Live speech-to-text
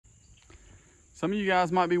Some of you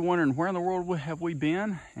guys might be wondering, where in the world have we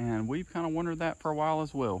been? And we've kind of wondered that for a while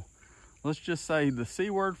as well. Let's just say the C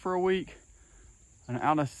word for a week, an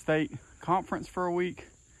out-of-state conference for a week,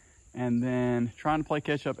 and then trying to play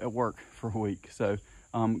catch up at work for a week. So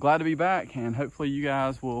glad to be back, and hopefully you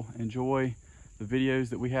guys will enjoy the videos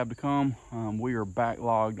that we have to come. We are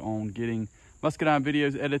backlogged on getting muscadine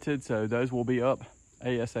videos edited, so those will be up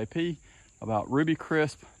ASAP about Ruby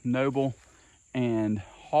Crisp, Noble, and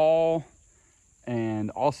Hall, and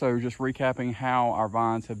also just recapping how our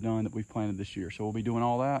vines have done that we've planted this year. So we'll be doing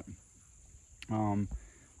all that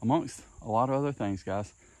amongst a lot of other things,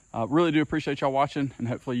 guys. Really do appreciate y'all watching, and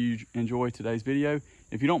hopefully you enjoy today's video.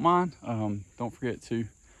 If you don't mind, don't forget to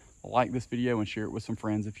like this video and share it with some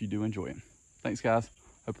friends if you do enjoy it. Thanks, guys.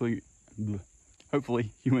 Hopefully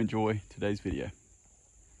you enjoy today's video.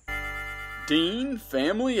 Dean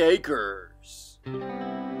Family Acres.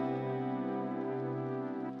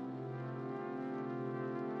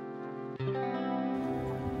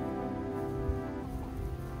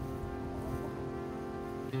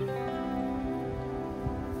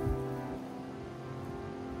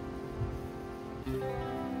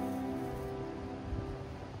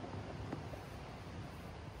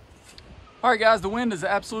 All right, guys, the wind is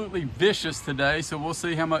absolutely vicious today, so we'll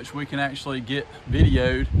see how much we can actually get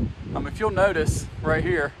videoed. If you'll notice right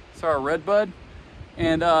here, it's our redbud,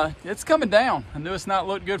 and it's coming down. I know it's not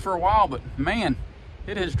looked good for a while, but man,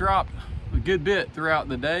 it has dropped a good bit throughout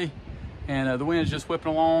the day, and the wind is just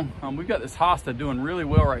whipping along. We've got this hosta doing really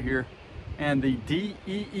well right here, and the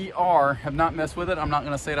DEER have not messed with it. I'm not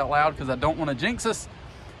gonna say it out loud because I don't wanna jinx us.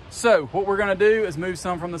 So what we're gonna do is move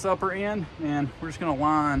some from this upper end, and we're just gonna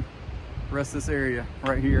line the rest of this area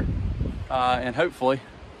right here, and hopefully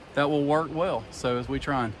that will work well. So as we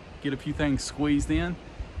try and get a few things squeezed in,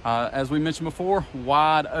 as we mentioned before,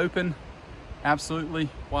 wide open, absolutely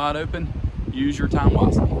wide open. Use your time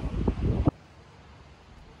wisely.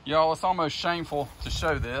 Y'all, it's almost shameful to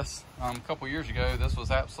show this. A couple years ago, this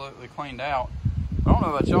was absolutely cleaned out. I don't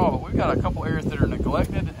know about y'all, but we've got a couple areas that are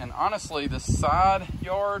neglected, and honestly, the side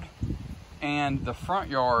yard and the front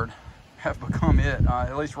yard have become it,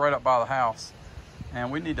 at least right up by the house,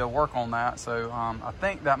 and we need to work on that. So I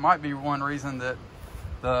think that might be one reason that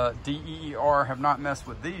the DEER have not messed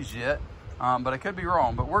with these yet, but I could be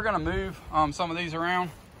wrong. But we're gonna move some of these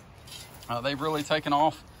around. They've really taken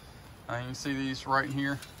off. You can see these right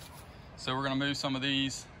here. So we're gonna move some of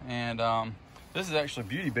these, and this is actually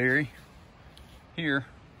beautyberry here,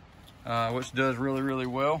 which does really, really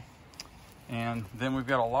well. And then we've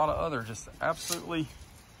got a lot of other just absolutely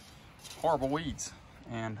horrible weeds,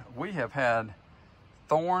 and we have had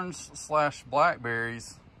thorns /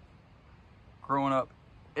 blackberries growing up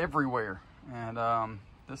everywhere, and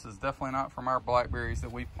this is definitely not from our blackberries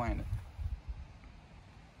that we've planted.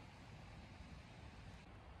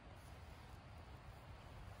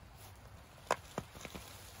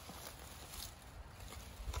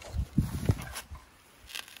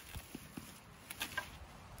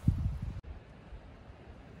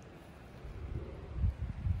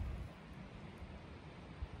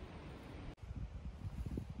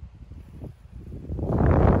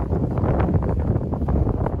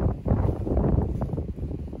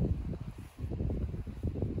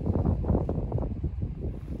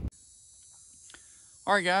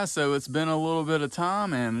 All right, guys, so it's been a little bit of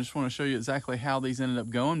time, and I just want to show you exactly how these ended up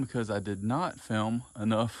going, because I did not film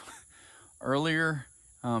enough earlier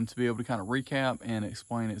to be able to kind of recap and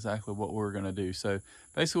explain exactly what we're going to do. So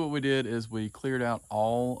basically what we did is we cleared out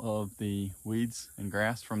all of the weeds and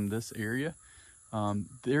grass from this area.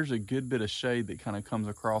 There's a good bit of shade that kind of comes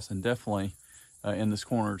across, and definitely in this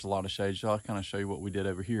corner there's a lot of shade, so I'll kind of show you what we did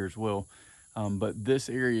over here as well. But this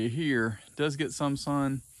area here does get some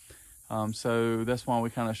sun. So that's why we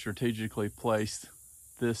kind of strategically placed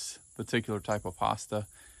this particular type of hosta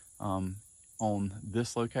on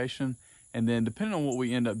this location. And then depending on what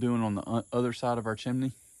we end up doing on the other side of our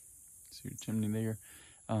chimney, see your chimney there,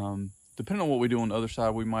 depending on what we do on the other side,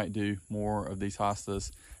 we might do more of these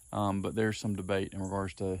hostas. But there's some debate in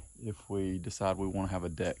regards to if we decide we want to have a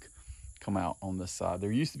deck come out on this side.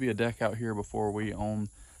 There used to be a deck out here before we owned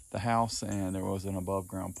the house, and there was an above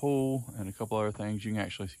ground pool and a couple other things. You can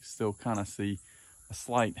actually still kind of see a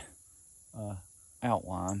slight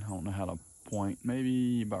outline, I don't know how to point,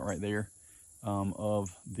 maybe about right there,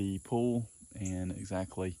 of the pool and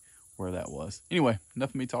exactly where that was. Anyway, enough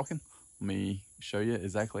of me talking. Let me show you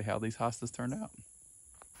exactly how these hostas turned out.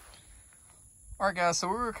 All right, guys, so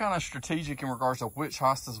we were kind of strategic in regards to which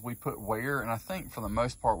hostas we put where, and I think for the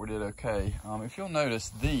most part we did okay. If you'll notice,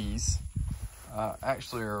 these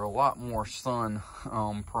actually are a lot more sun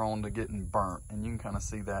prone to getting burnt, and you can kind of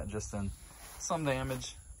see that just in some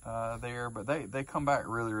damage there, but they come back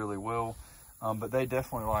really, really well. But they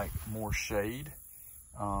definitely like more shade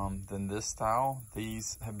than this style.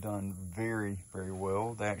 These have done very, very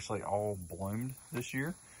well. They actually all bloomed this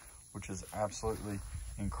year, which is absolutely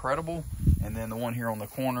incredible. And then the one here on the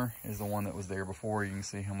corner is the one that was there before. You can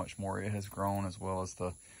see how much more it has grown, as well as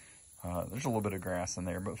the there's a little bit of grass in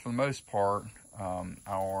there, but for the most part,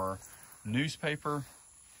 our newspaper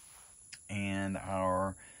and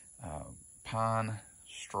our pine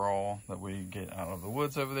straw that we get out of the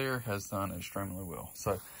woods over there has done extremely well.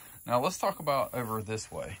 So now let's talk about over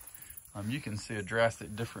this way. You can see a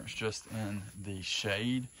drastic difference just in the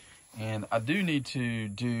shade. And I do need to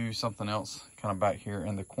do something else kind of back here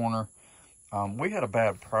in the corner. We had a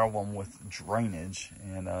bad problem with drainage,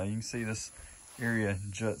 and you can see this area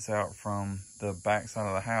juts out from the back side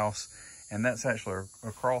of the house, and that's actually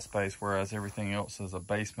a crawl space, whereas everything else is a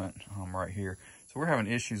basement right here. So we're having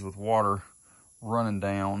issues with water running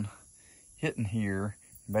down, hitting here,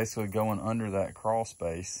 basically going under that crawl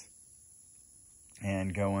space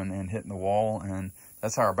and going and hitting the wall, and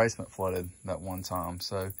that's how our basement flooded that one time.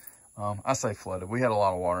 So I say flooded, we had a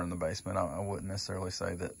lot of water in the basement. I wouldn't necessarily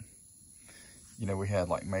say that, you know, we had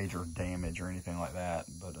like major damage or anything like that,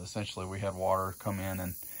 but essentially we had water come in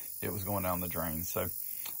and it was going down the drain. So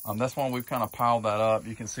that's why we've kind of piled that up.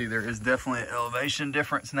 You can see there is definitely an elevation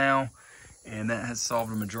difference now, and that has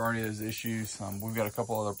solved the majority of those issues. We've got a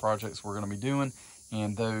couple other projects we're going to be doing,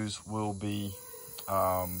 and those will be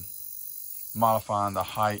modifying the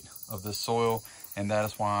height of the soil, and that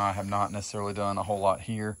is why I have not necessarily done a whole lot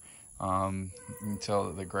here. You can tell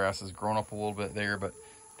that the grass has grown up a little bit there, but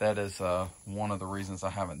that is one of the reasons I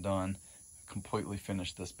haven't done completely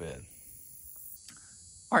finished this bed.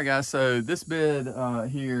 All right, guys, so this bed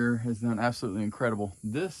here has done absolutely incredible.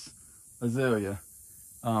 This azalea,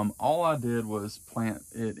 all I did was plant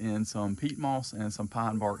it in some peat moss and some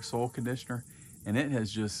pine bark soil conditioner, and it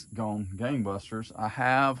has just gone gangbusters. I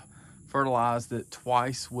have fertilized it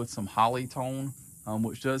twice with some holly tone,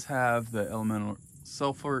 which does have the elemental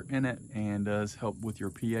sulfur in it and does help with your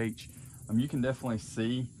pH. You can definitely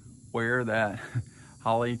see where that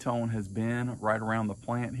holly tone has been right around the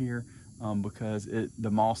plant here, because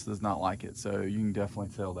the moss does not like it. So you can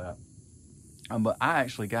definitely tell that. But I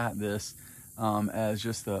actually got this as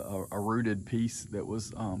just a rooted piece that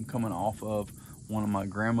was coming off of one of my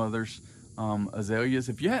grandmother's azaleas.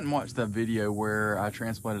 If you hadn't watched that video where I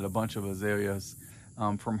transplanted a bunch of azaleas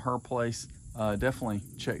from her place, definitely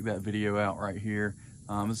check that video out right here.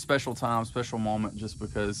 It's a special time, special moment, just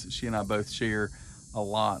because she and I both share a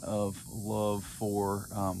lot of love for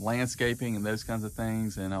landscaping and those kinds of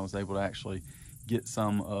things, and I was able to actually get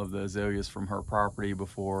some of the azaleas from her property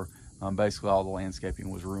before basically all the landscaping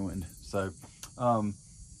was ruined. So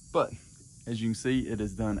but as you can see, it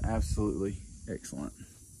has done absolutely excellent.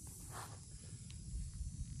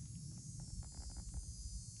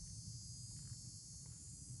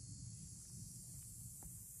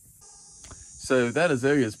 So that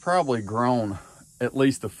azalea has probably grown at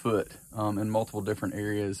least a foot in multiple different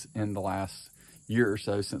areas in the last year or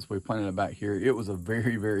so since we planted it back here. It was a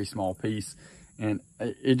very, very small piece, and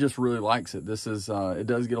it just really likes it. This is, it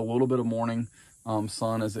does get a little bit of morning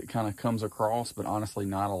sun as it kind of comes across, but honestly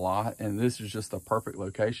not a lot. And this is just a perfect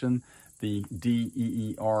location. The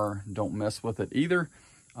DEER don't mess with it either.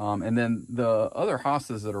 And then the other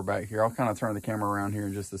hostas that are back here, I'll kind of turn the camera around here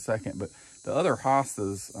in just a second, but the other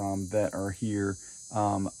hostas that are here,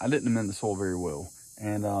 I didn't amend the soil very well.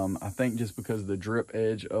 And I think just because of the drip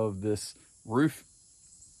edge of this roof,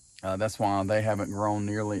 that's why they haven't grown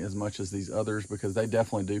nearly as much as these others, because they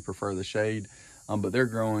definitely do prefer the shade, but they're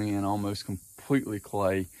growing in almost completely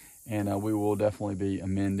clay, and we will definitely be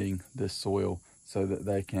amending this soil so that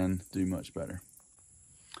they can do much better.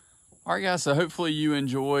 All right, guys, so hopefully you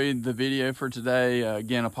enjoyed the video for today.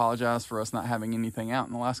 Again, apologize for us not having anything out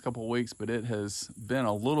in the last couple of weeks, but it has been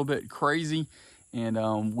a little bit crazy,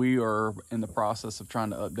 and we are in the process of trying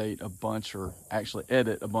to update a bunch, or actually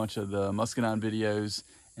edit a bunch of the muscadine videos.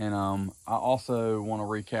 And I also want to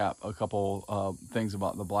recap a couple things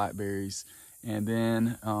about the blackberries. And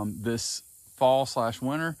then this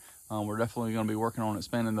fall/winter, we're definitely going to be working on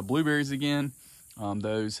expanding the blueberries again.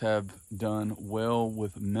 Those have done well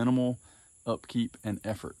with minimal upkeep and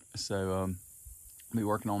effort. So I'll be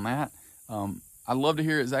working on that. I'd love to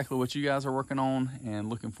hear exactly what you guys are working on, and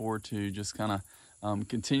looking forward to just kind of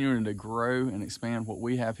continuing to grow and expand what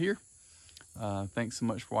we have here. Thanks so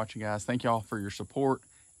much for watching, guys. Thank y'all for your support,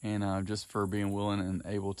 and just for being willing and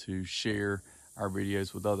able to share our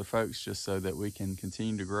videos with other folks, just so that we can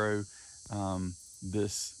continue to grow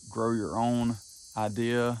this grow your own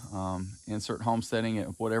idea. Insert homesteading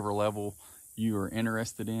at whatever level you are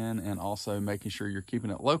interested in, and also making sure you're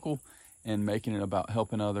keeping it local and making it about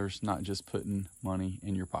helping others, not just putting money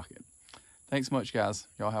in your pocket. Thanks much, guys.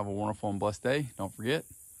 Y'all have a wonderful and blessed day. Don't forget,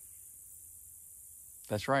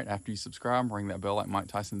 that's right, after you subscribe, ring that bell like Mike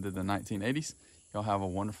Tyson did in the 1980s. Y'all have a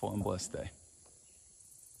wonderful and blessed day.